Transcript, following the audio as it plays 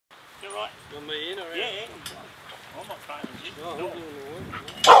right. You want me in or out? Yeah. I'm not training you. Oh, I'm No. doing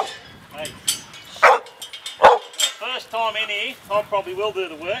the work. Hey. First time in here, I probably will do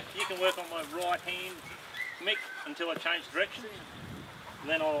the work. You can work on my right hand, Mick, until I change direction. And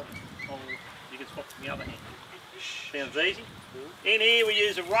then you can swap to the other hand. Sounds easy. In here we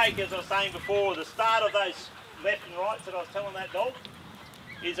use a rake, as I was saying before. The start of those left and rights that I was telling that dog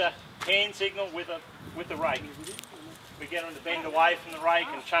is a hand signal with the rake. We get them to bend away from the rake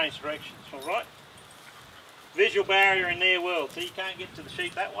and change directions, alright? Visual barrier in their world, so you can't get to the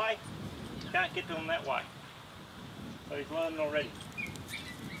sheep that way, you can't get to them that way. So he's learning already.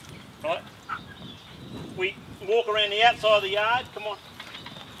 Right? We walk around the outside of the yard, come on.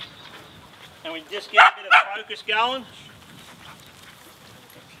 And we just get a bit of focus going.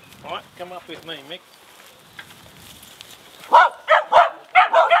 Right, come up with me, Mick.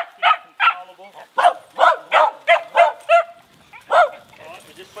 Alright,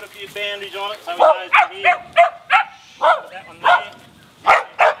 we just put a few boundaries on it so he knows we're here. Put that one there.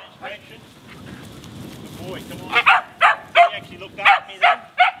 Change direction. Good boy, come on. He actually looked up at me then.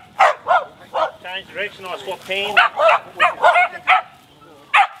 Change direction, I swapped hands.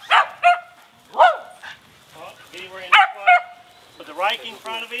 Get him around this way. Put the rake in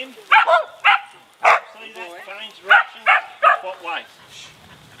front of him. See that? Change direction. Swap ways.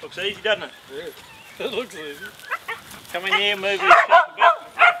 Looks easy, doesn't it? Yeah, it looks easy. Come in here, move your sheep a bit.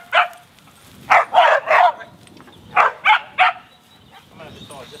 Come over the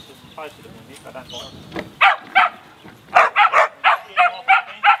side, just as closer to me, Mick. I don't mind.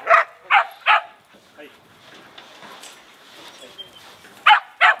 Hey.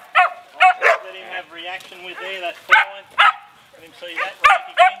 Let him have reaction with there, that's fine. Let him see that rake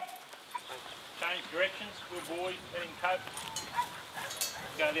again. Change directions, good boy, let him cope.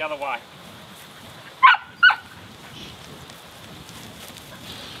 Go the other way.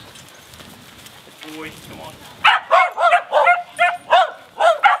 Good boy, come on.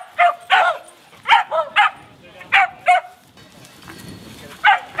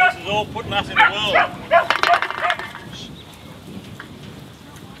 This is all putting us in the world.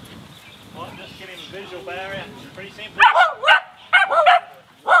 Right, just get him a visual barrier, pretty simple.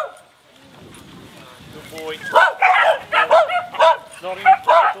 Good boy. Not in his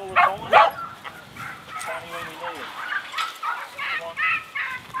face all the time. It's only when we need it. Come on.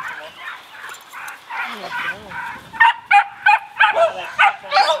 Come on.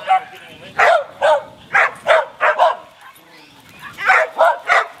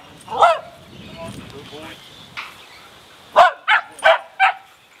 Come on. Good boy.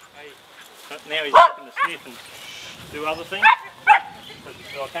 Hey. Now he's looking to sniff and do other things.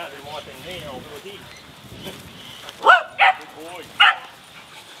 So I can't do my thing there, I'll do it here. Good boy.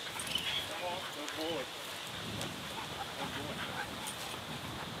 Come on, good boy. Good boy.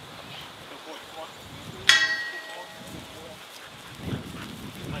 Good boy, come on.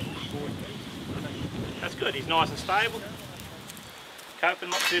 Hey, good boy. That's good, he's nice and stable. Coping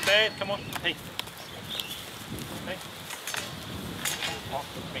not too bad, come on. Hey. Hey. Oh,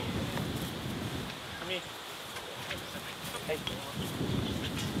 come here. Come here. Hey.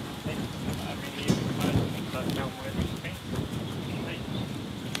 Hey. Over in here.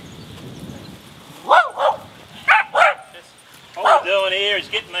 All we're doing here is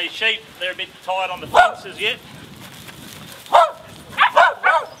getting these sheep, they're a bit tight on the fences yet.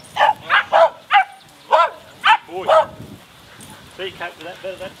 Boy. See, you cope with that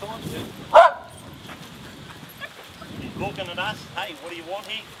better that time? He's looking at us, hey, what do you want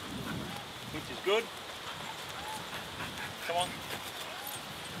here? Which is good. Come on.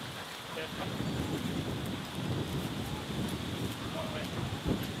 Yeah.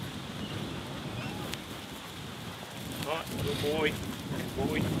 Right, good boy, good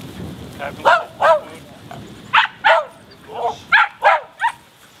boy. Good boy.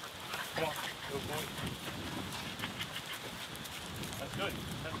 Come on, good boy. That's good,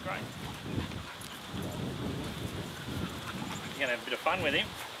 that's great. You're going to have a bit of fun with him.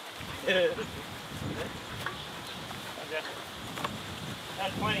 Yeah.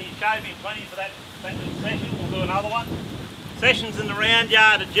 That's plenty, you showed me plenty for that little session, we'll do another one. Sessions in the round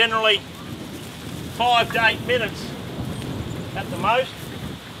yard are generally 5 to 8 minutes at the most.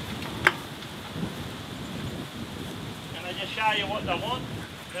 And they just show you what they want,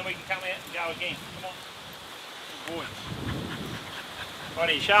 then we can come out and go again. Come on. Good boy. Right,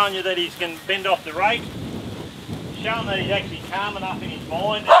 he's showing you that he's going to bend off the rake. He's showing that he's actually calm enough in his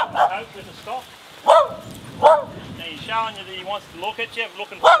mind to cope with the stock. And he's showing you that he wants to look at you,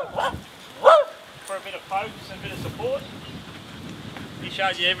 looking for a bit of focus and a bit of support. He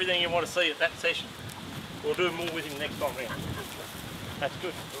shows you everything you want to see at that session. We'll do more with him next time round. That's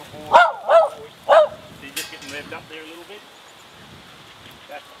good. So you're just getting revved up there a little bit.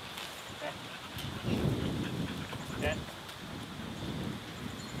 Back. Back. Back.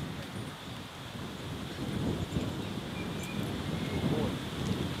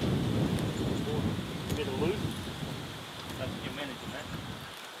 A bit of loose. You're managing that.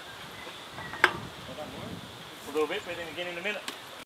 A little bit, but then again in a minute.